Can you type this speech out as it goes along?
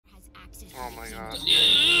Oh my god.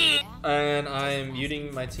 And I'm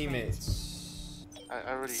muting my teammates. I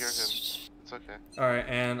already hear him. It's okay. Alright,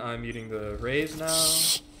 and I'm muting the Rays now.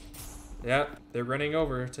 Yep, they're running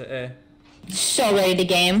over to A. So ready to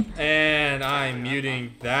game. And I'm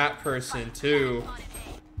muting that person too.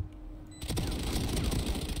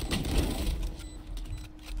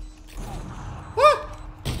 What?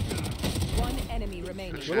 One enemy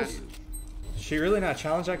remaining. She really not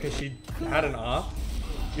challenge that because she had an off?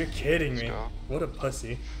 You're kidding me. What a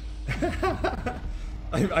pussy.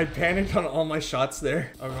 I panicked on all my shots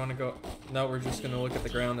there. I want to go. No, we're just gonna look at the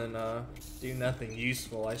ground and do nothing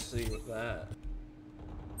useful. I see with that.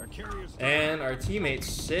 And our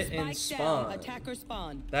teammates sit in spawn. Attacker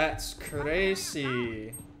spawn. That's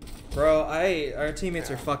crazy. Bro, our teammates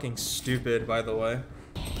are fucking stupid, by the way.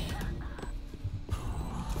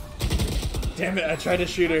 Damn it, I tried to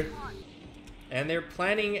shoot her. And they're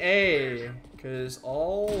planning A, because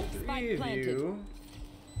all three of you...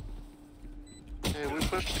 Hey, we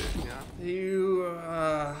pushed it, yeah. You,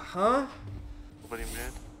 huh? Nobody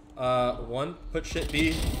mid. One put shit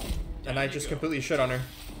B, and I just completely shit on her.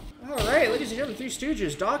 Alright, ladies and gentlemen, Three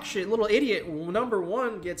Stooges, dog shit, little idiot, number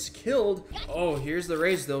one gets killed. Oh, here's the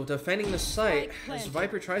Rays though, defending the site. As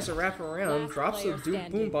Viper tries to wrap around, drops the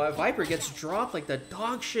boom bot. Viper gets dropped like the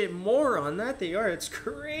dog shit moron that they are. It's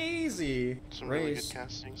crazy. Some Rays really good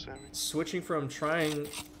casting, Sammy. switching from trying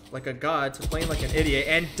like a god to playing like an idiot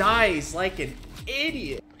and dies like an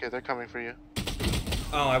idiot. Okay, they're coming for you.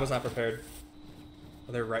 Oh, I was not prepared.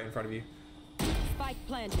 Oh, they're right in front of you. Spike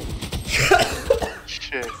planted.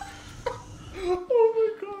 Shit. Oh my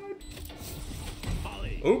god.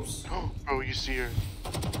 Oops. Oh, bro, you see her.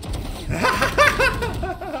 I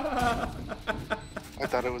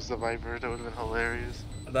thought it was the Viper. That would have been hilarious.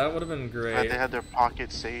 That would have been great. They had their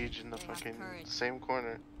pocket sage in the fucking same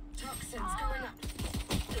corner. Toxins going up.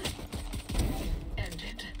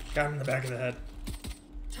 Ended. Got him in the back of the head.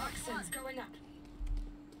 Toxins going up.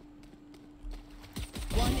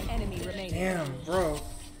 One enemy remaining. Damn, bro.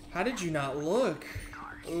 How did you not look?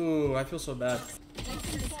 Ooh, I feel so bad.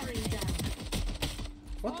 Toxins going down.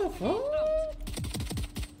 What the fuck?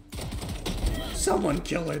 Someone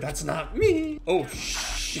kill her, that's not me. Oh,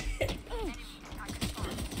 shit.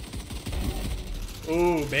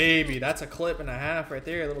 Ooh, baby, that's a clip and a half right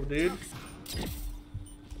there, little dude.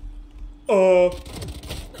 Oh.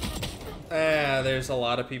 Ah, there's a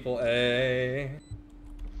lot of people.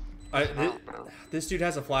 This dude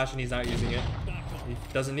has a flash and he's not using it. He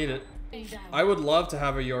doesn't need it. I would love to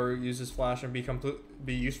have a Yoru use his flash and be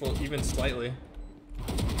useful even slightly.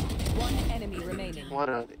 One enemy remaining. What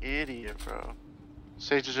an idiot, bro.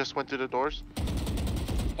 Sage just went through the doors.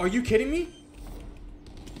 Are you kidding me?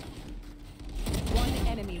 One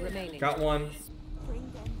enemy remaining. Got one.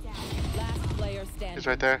 Last player standing. He's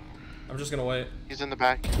right there. I'm just gonna wait. He's in the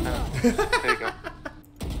back. There you go.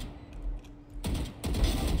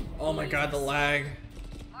 Oh my god, the lag.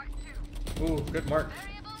 Ooh, good mark.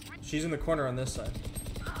 She's in the corner on this side.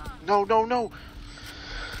 No, no, no.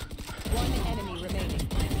 One enemy remaining.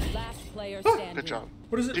 Last player standing. Good job.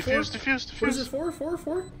 What is it Defuse, for? defuse, defuse. What is it for?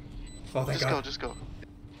 For? Oh, thank God. Just go.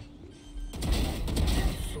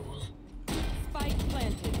 Spike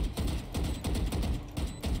planted.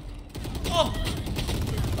 Oh!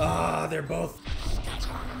 Ah, they're both.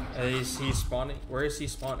 Is he spawning? Where is he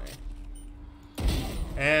spawning?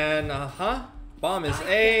 And, bomb is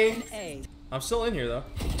A. I'm still in here, though.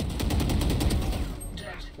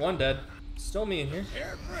 One dead. Still me in here.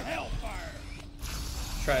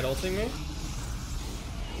 Tried ulting me.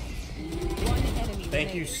 One enemy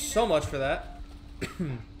Thank you remaining. so much for that.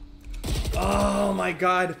 Oh my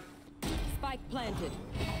god. Spike planted.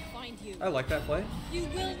 Find you. I like that play. You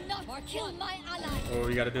will not kill my ally. Oh,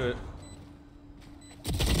 you gotta do it.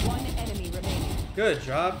 One enemy remaining. Good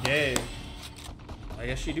job, Gabe. I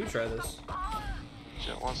guess she do try this.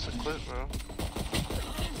 Shit wants to clip, bro.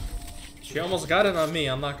 She almost got it on me,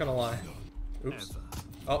 I'm not gonna lie. Oops.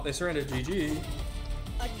 Oh, they surrendered. GG.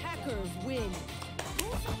 Attackers win.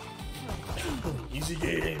 Easy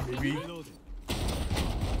game, baby.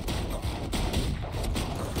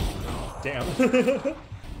 Damn.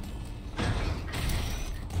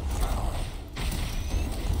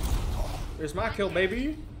 There's my kill,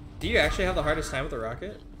 baby. Do you actually have the hardest time with the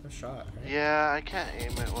rocket? A shot, right? Yeah, I can't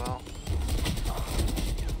aim it well.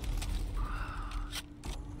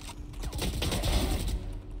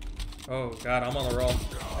 Oh god, I'm on the roll.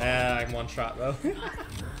 I'm one shot though.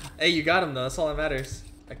 Hey, you got him though, that's all that matters.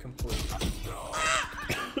 I complete.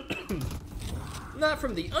 Not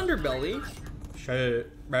from the underbelly.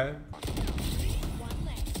 Shit, bruh.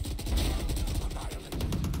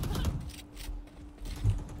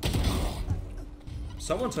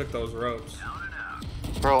 Someone took those ropes.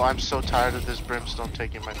 Bro, I'm so tired of this brimstone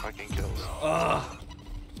taking my fucking kills. Ugh.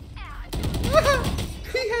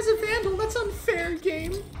 He has a vandal. That's unfair,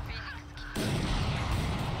 game.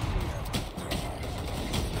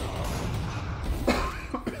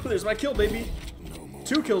 There's my kill, baby.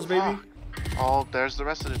 2 kills, baby. Oh, there's the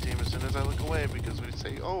rest of the team as soon as I look away because we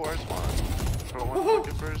say, oh, our spawn. For one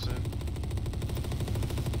fucking person.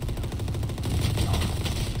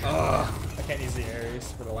 Ugh. I can't use the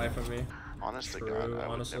Ares for the life of me. Honest to True, God, I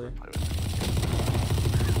honestly. would never play with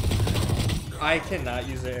it. I cannot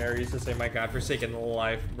use the Ares to save my godforsaken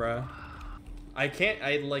life, bruh. I can't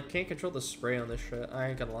control the spray on this shit. I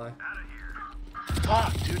ain't gonna lie.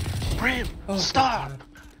 Fuck, dude. Brim, Oh, stop! God.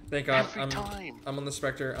 Thank God. Every time. I'm on the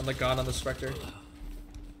Spectre. I'm the god on the Spectre.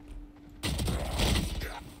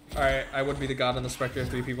 Alright, I would be the god on the Spectre if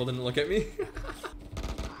 3 people didn't look at me.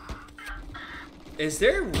 Is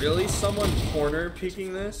there really someone corner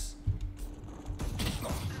peeking this?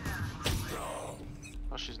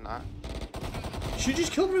 Oh, she's not. She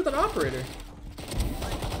just killed me with an operator.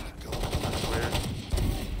 That's weird.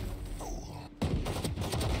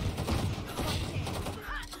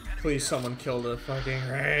 Please, someone kill the fucking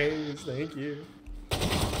Raze. Thank you.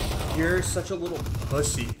 You're such a little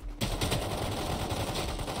pussy.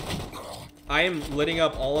 I am lighting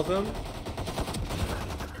up all of them.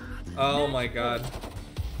 Oh my God.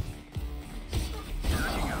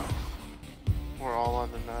 We're all on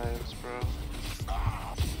the knives, bro.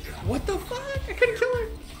 What the fuck? I couldn't kill her.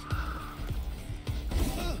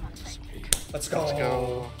 Let's go. Let's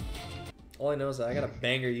go. All I know is that I got a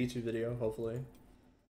banger YouTube video, hopefully.